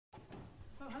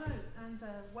So hello, and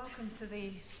welcome to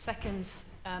the second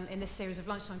in this series of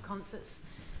lunchtime concerts.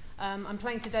 I'm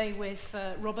playing today with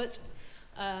Robert,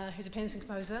 who's a pianist and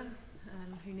composer,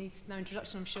 who needs no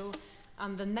introduction, I'm sure.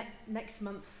 And the next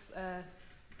month's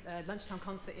lunchtime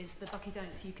concert is the Bucky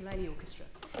Dance Ukulele Orchestra.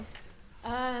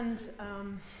 And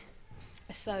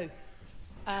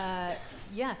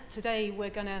yeah, today we're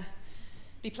going to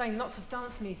be playing lots of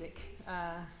dance music.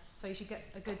 So you should get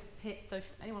a good hit. So if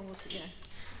anyone wants to,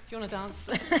 if you want to dance,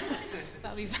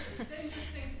 that'll be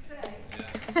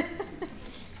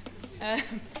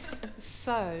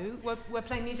so we're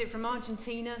playing music from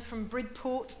Argentina, from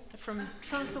Bridport, from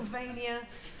Transylvania,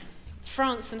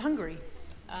 France and Hungary.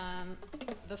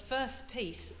 The first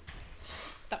piece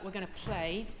that we're going to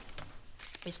play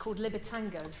is called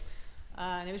Libertango,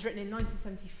 and it was written in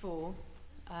 1974,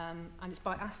 and it's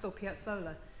by Astor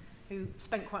Piazolla, who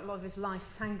spent quite a lot of his life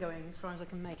tangoing, as far as I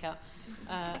can make out.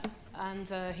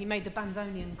 And he made the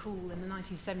bandoneon cool in the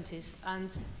 1970s. And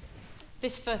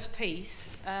this first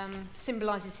piece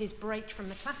symbolises his break from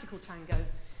the classical tango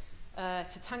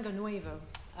to tango nuevo,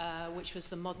 which was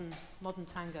the modern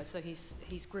tango. So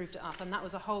he's grooved it up, and that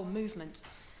was a whole movement.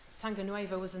 Tango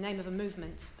nuevo was the name of a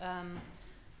movement, and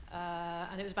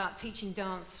it was about teaching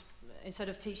dance. Instead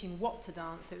of teaching what to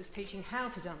dance, it was teaching how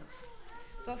to dance.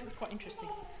 So I think it's quite interesting.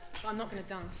 But I'm not going to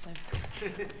dance, so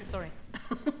sorry.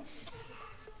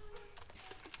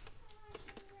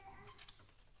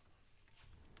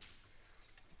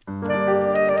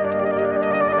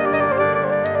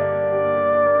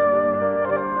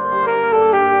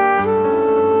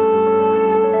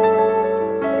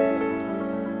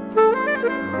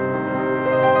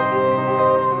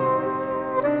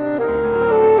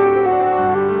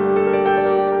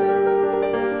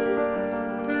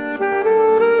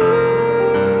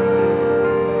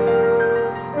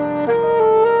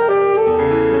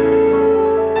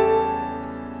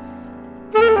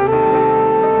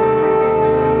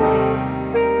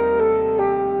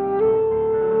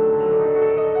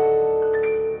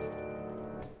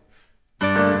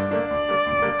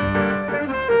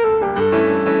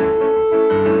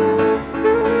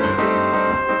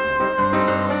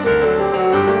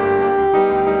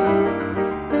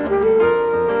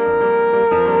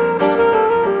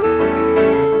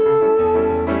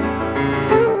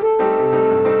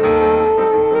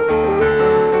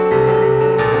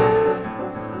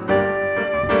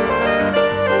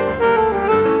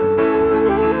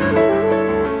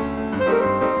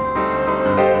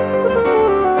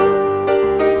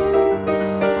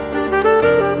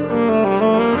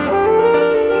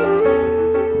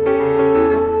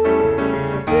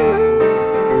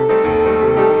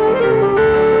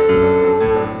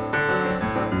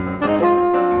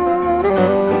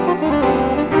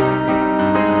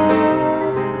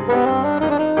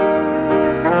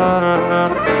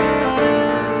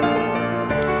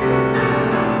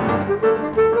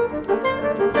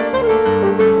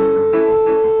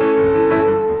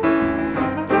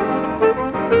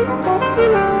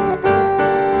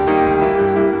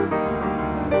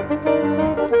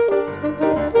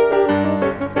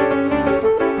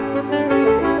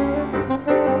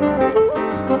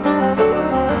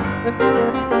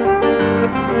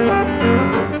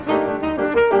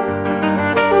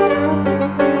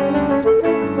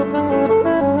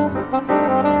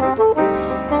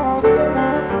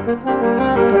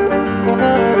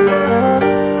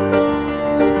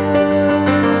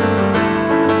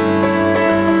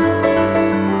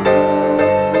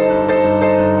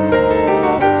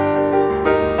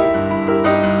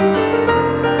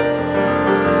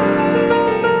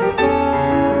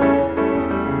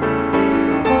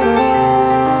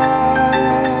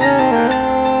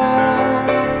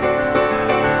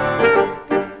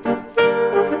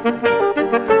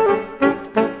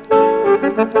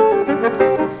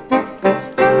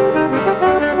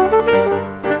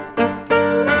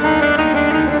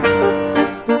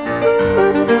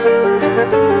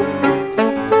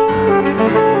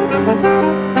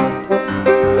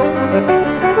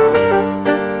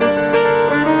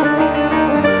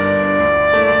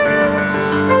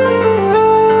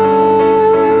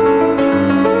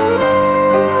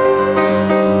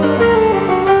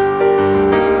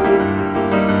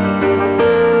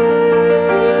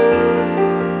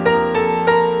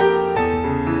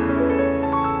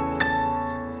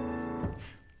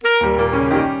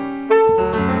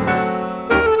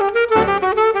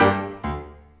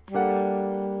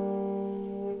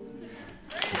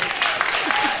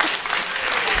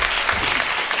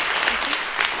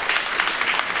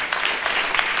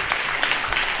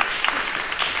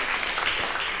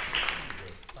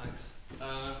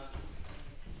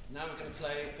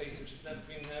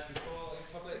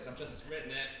 just written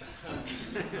it.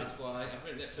 That's why I've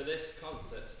written it for this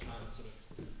concert. And sort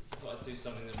of thought I'd do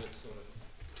something that would sort of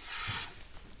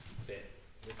fit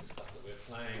with the stuff that we're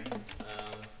playing.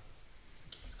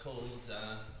 It's called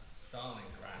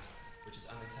Stalingrad, which is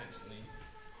unintentionally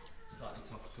slightly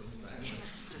topical.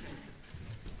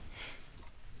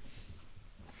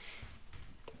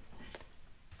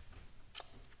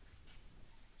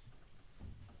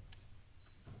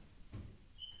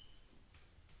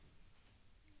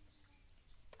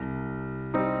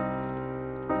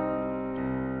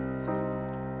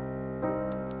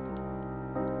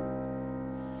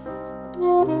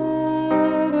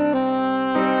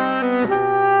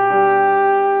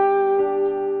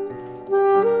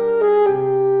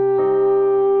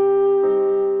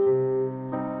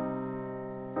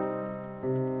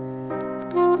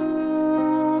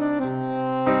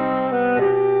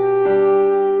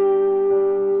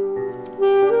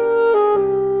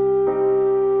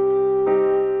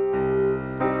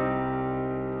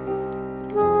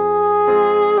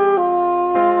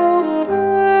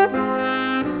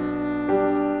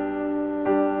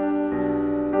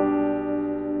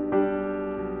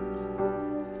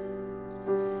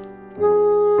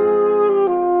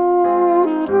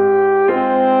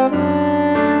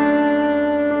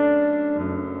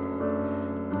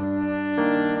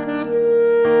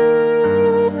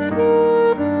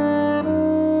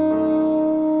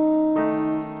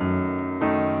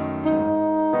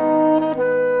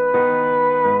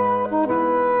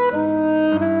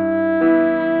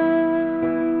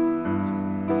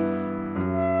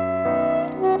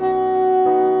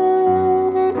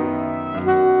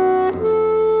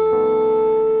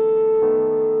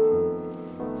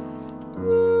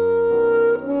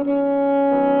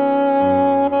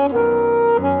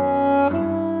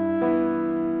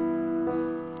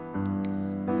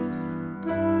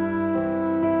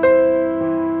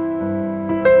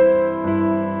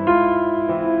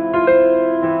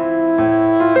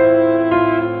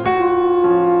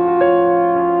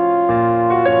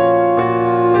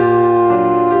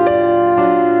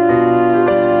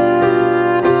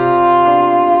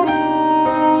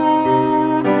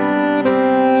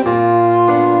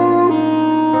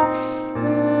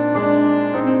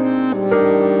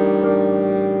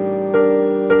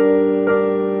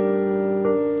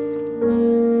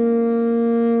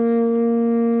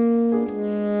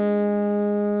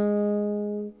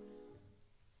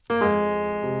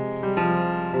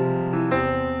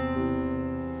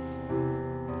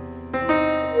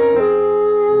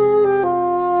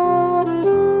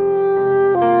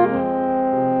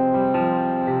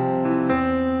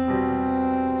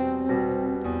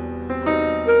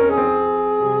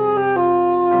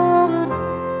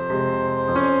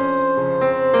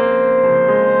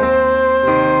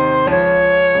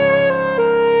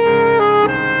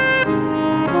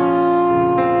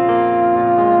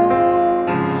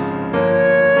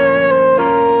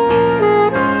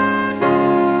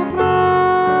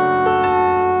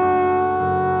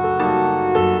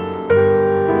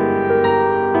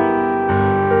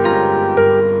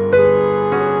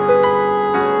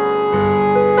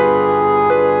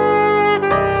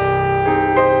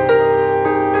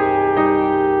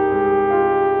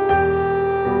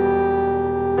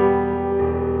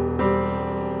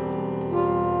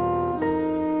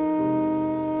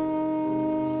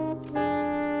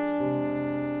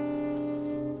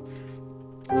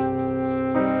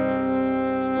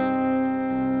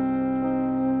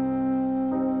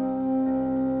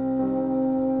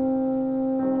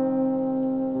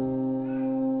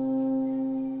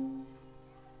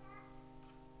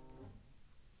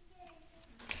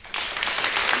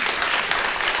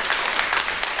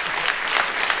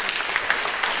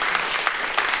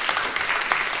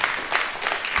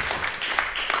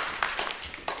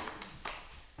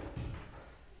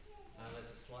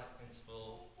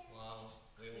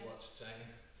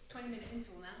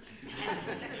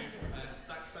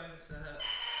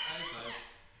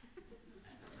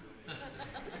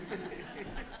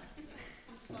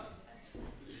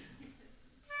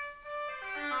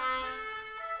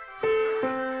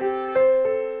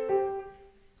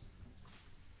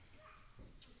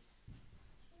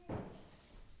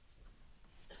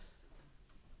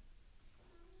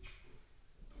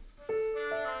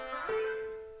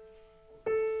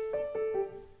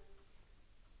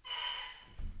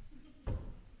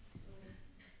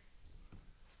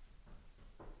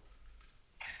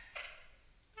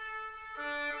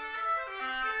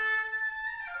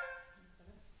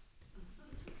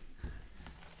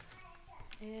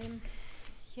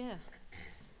 Yeah,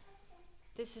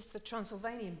 this is the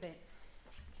Transylvanian bit.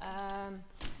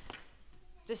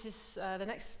 This is the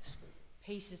next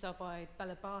pieces are by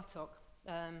Bela Bartok,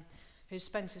 who's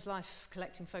spent his life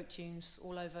collecting folk tunes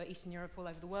all over Eastern Europe, all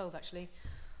over the world, actually.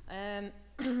 And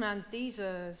these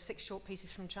are 6 short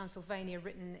pieces from Transylvania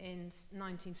written in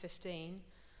 1915,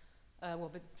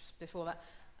 but before that,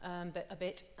 but a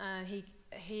bit. And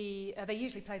they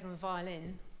usually played on the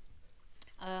violin,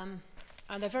 and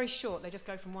they're very short. They just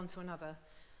go from one to another.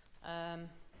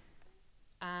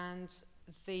 And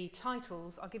the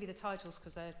titles, I'll give you the titles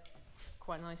because they're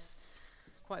quite nice,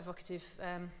 quite evocative.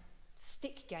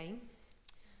 Stick Game,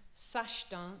 Sash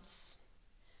Dance,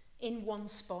 In One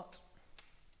Spot,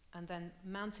 and then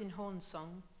Mountain Horn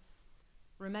Song,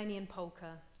 Romanian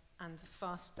Polka, and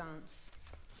Fast Dance.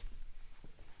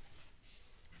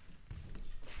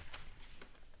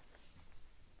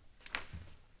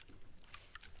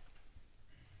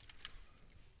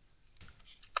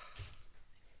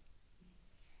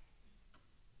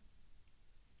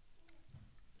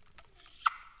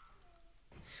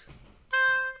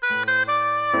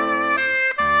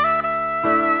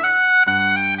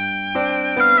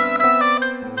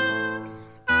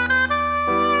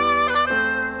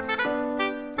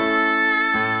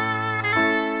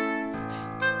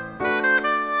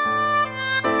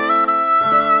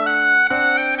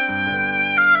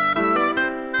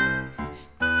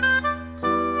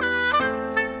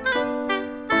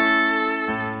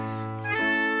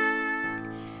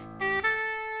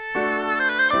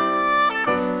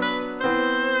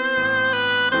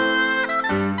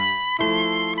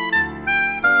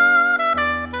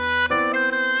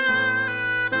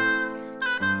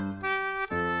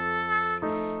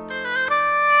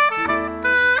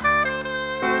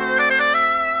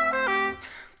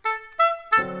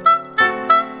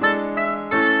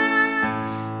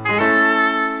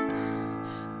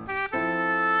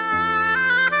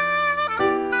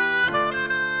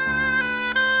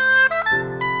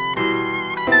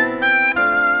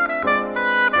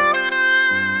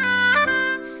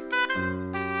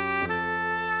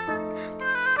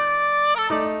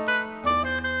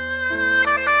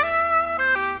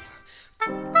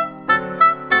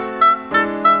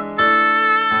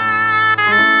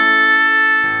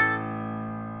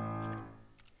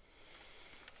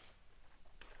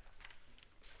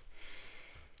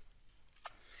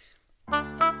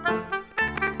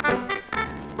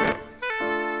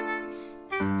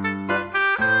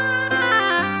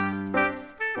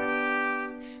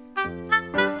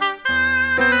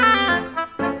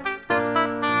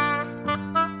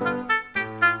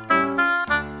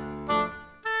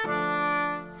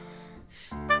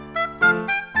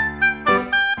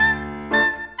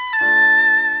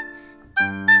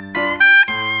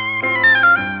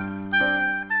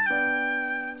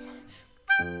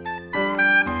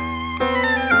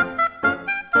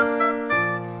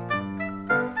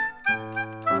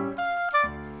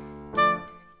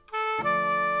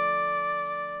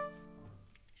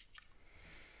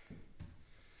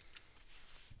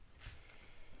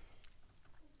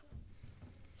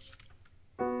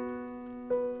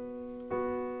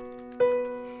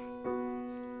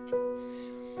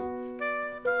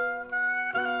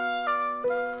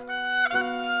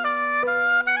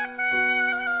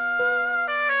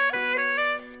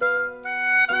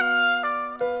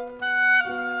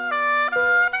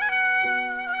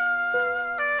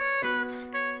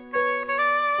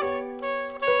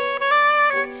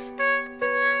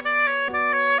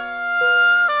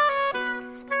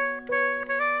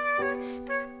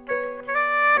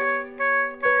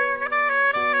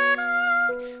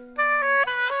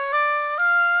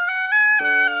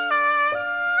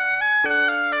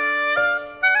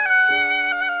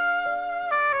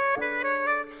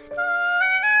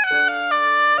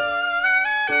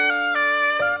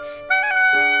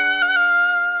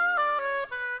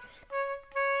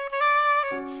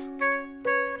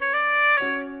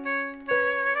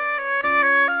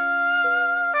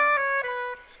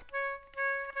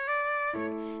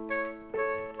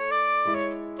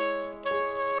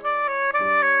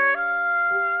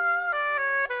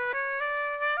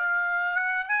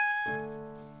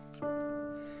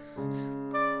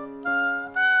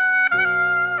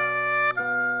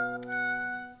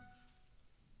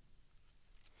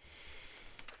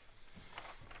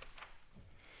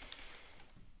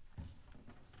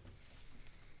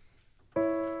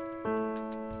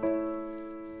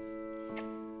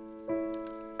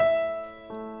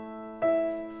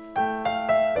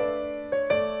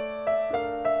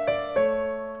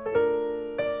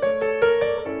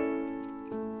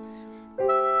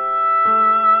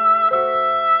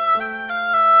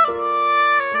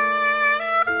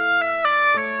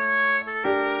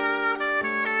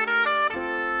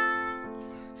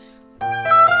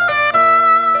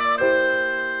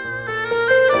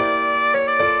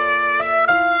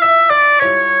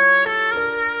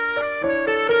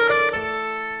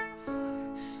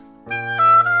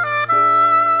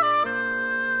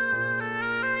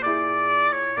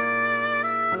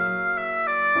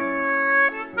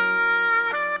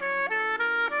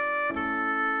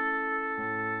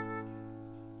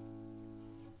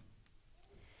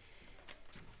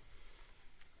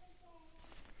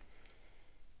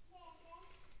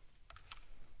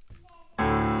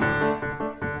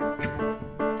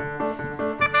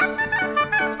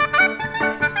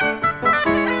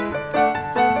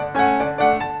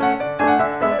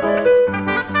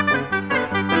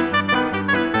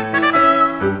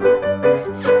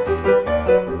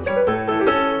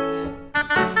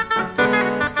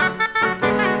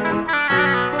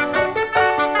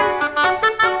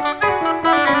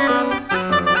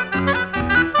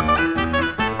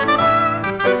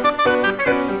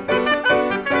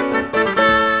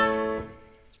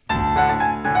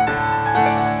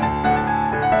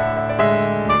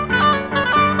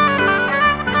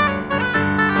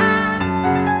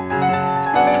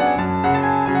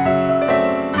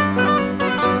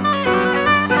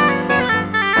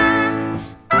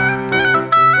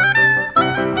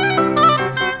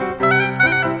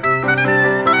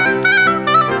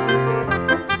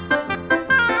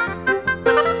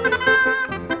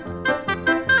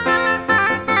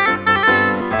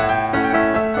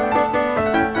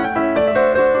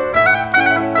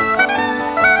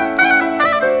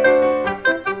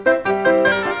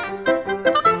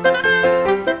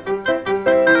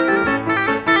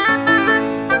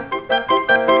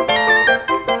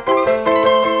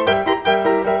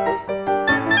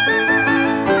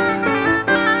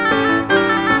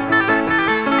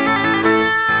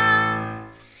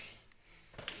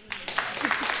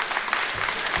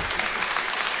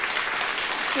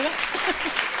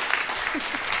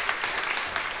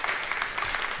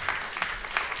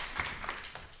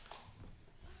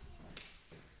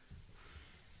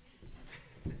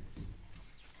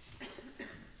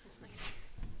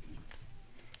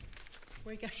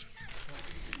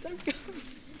 Don't go.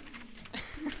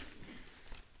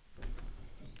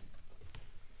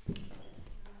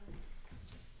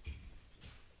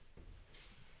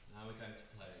 Now we're going to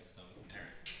play some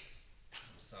Erik,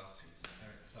 some Satie, some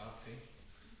Erik Satie.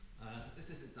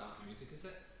 This isn't dance music, is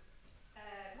it?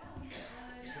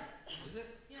 Is it?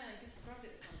 Yeah, I guess probably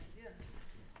it's considered,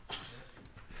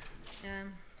 yeah.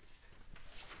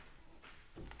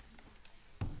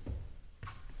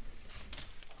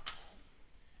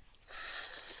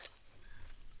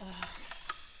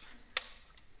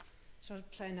 Shall I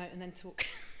play a note and then talk?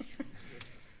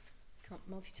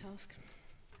 Can't multitask.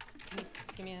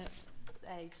 Give me a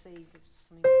A, C, with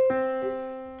something.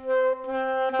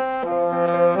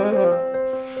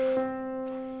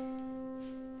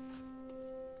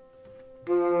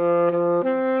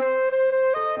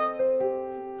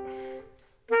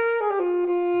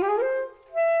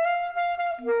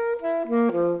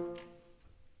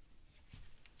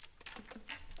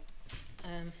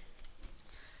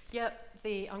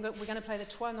 We're going to play the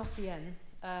Trois Gnossiennes,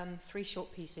 3 short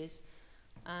pieces,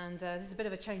 and there's a bit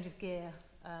of a change of gear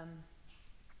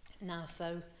now,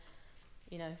 so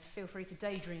feel free to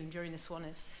daydream during this one.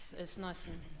 It's nice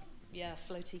and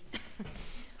floaty.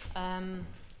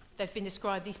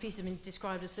 These pieces have been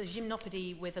described as a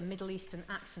gymnopédie with a Middle Eastern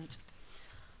accent,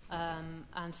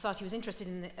 and Satie was interested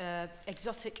in the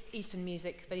exotic Eastern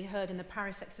music that he heard in the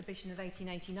Paris exhibition of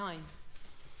 1889.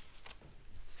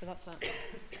 So that's that.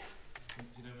 Do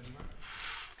you know when you were?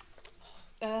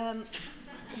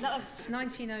 No,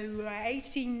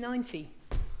 1890.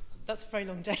 That's a very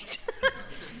long date.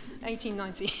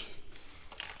 1890.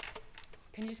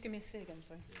 Can you just give me a C again,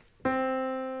 sorry?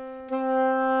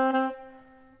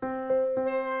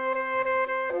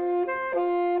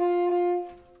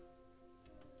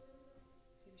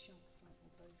 See the sharp flat on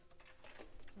both.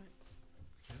 Right.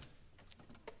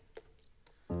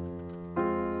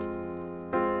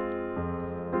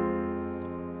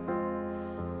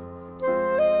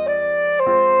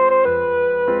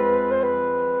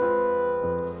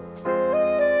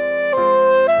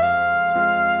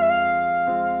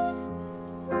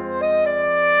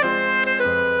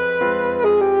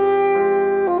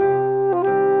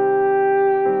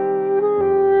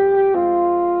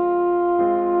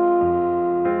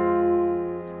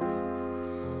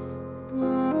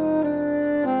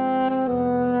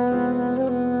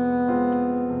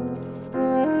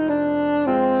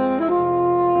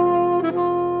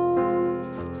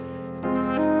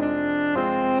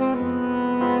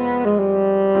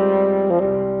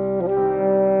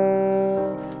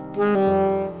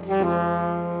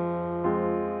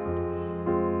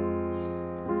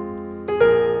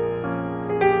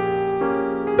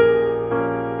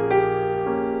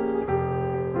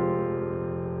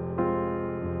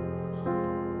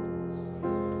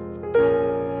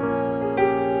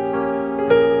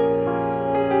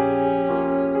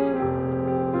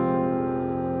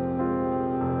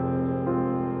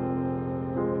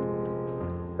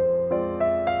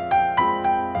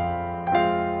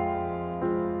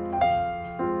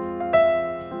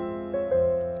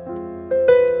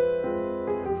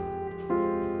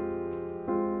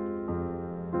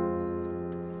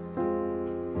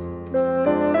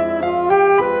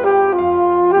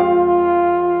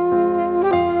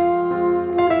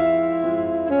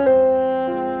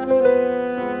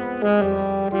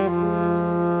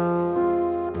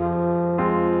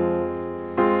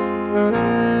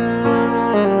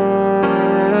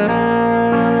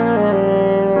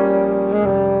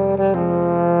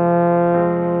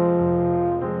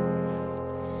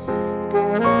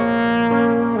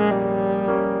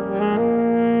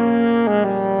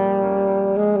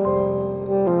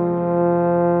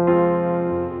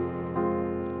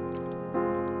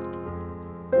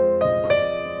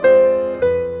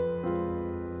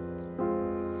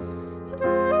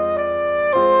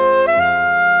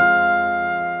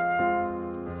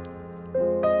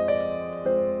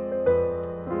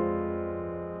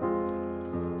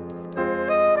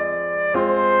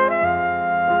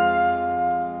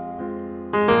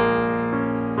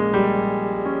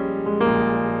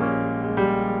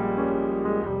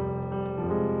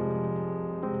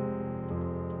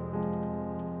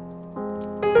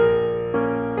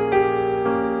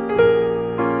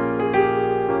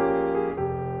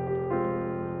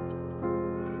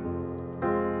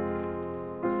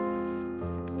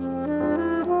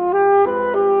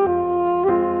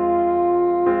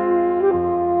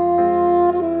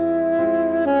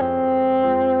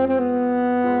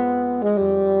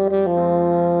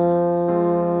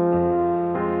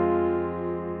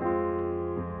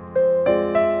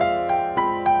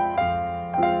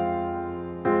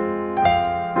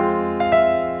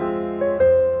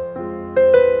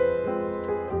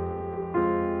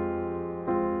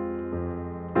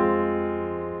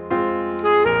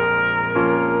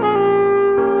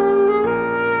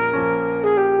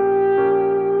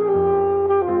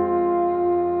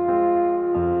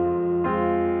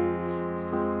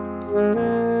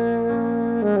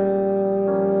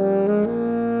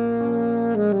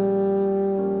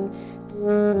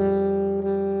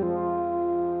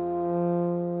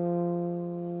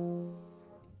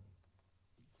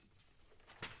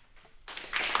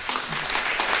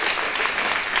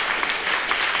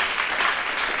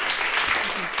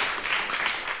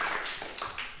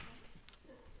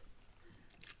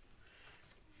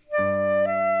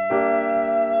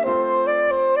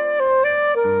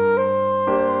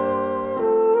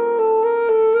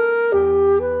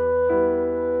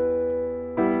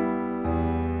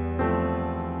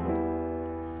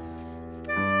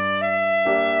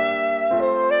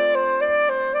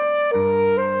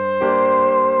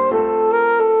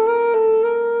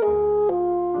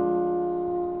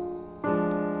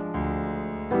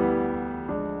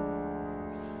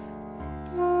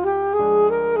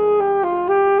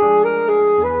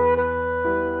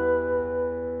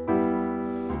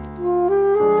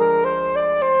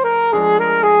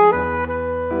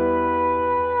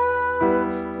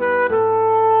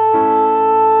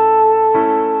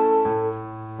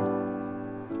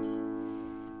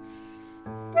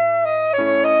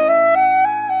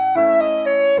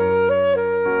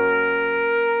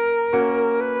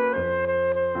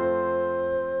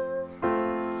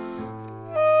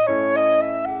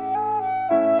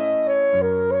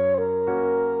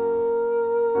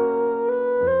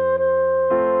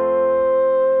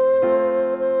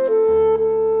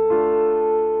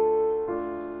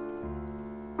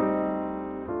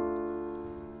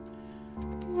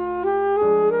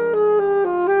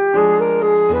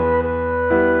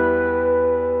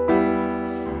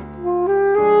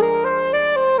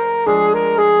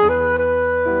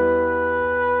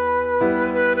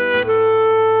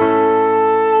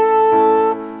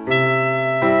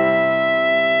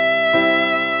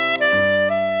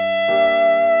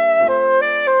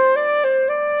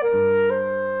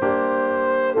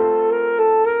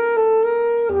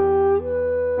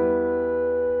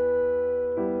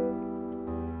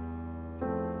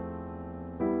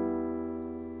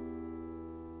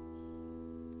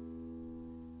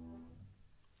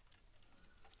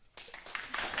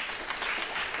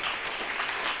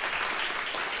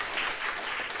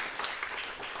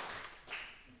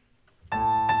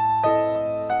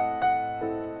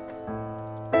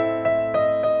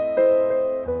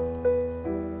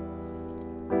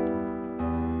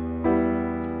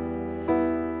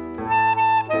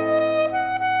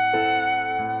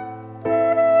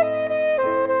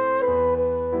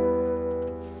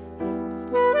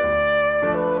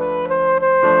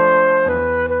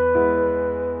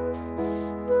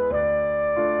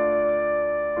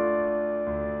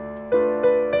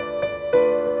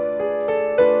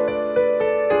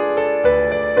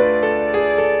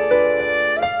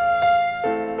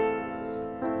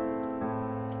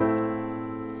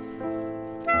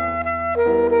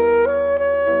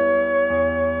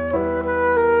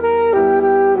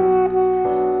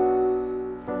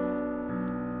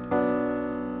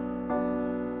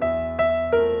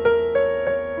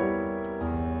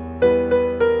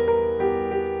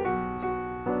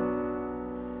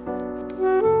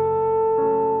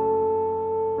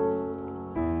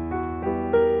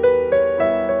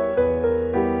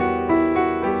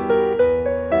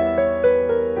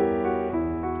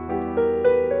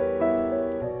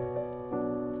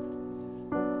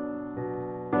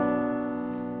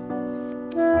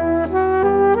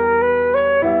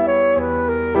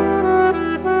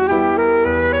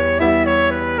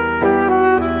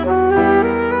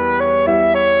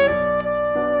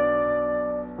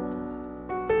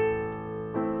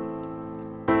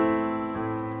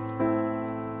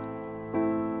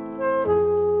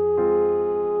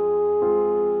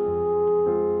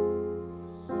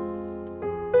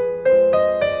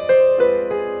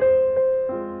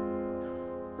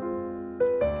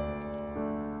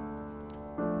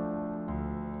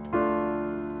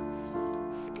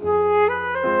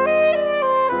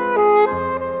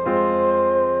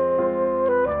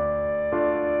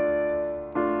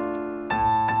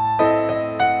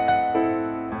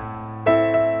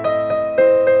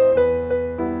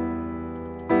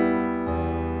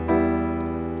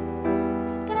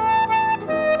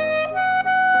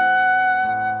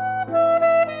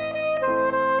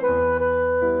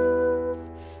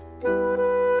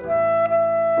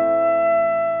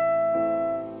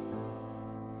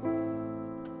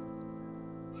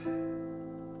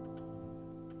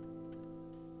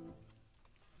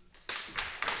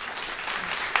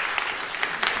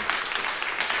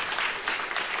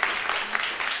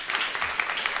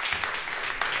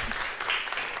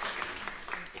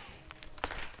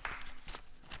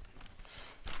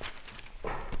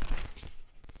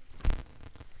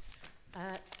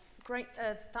 Great,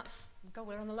 God,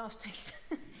 we're on the last piece.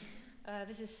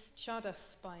 This is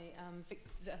Czardas by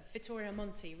Vittorio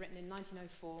Monti, written in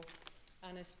 1904,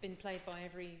 and it's been played by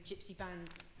every gypsy band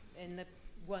in the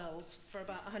world for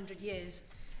about 100 years,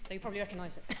 so you probably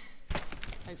recognise it,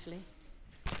 hopefully.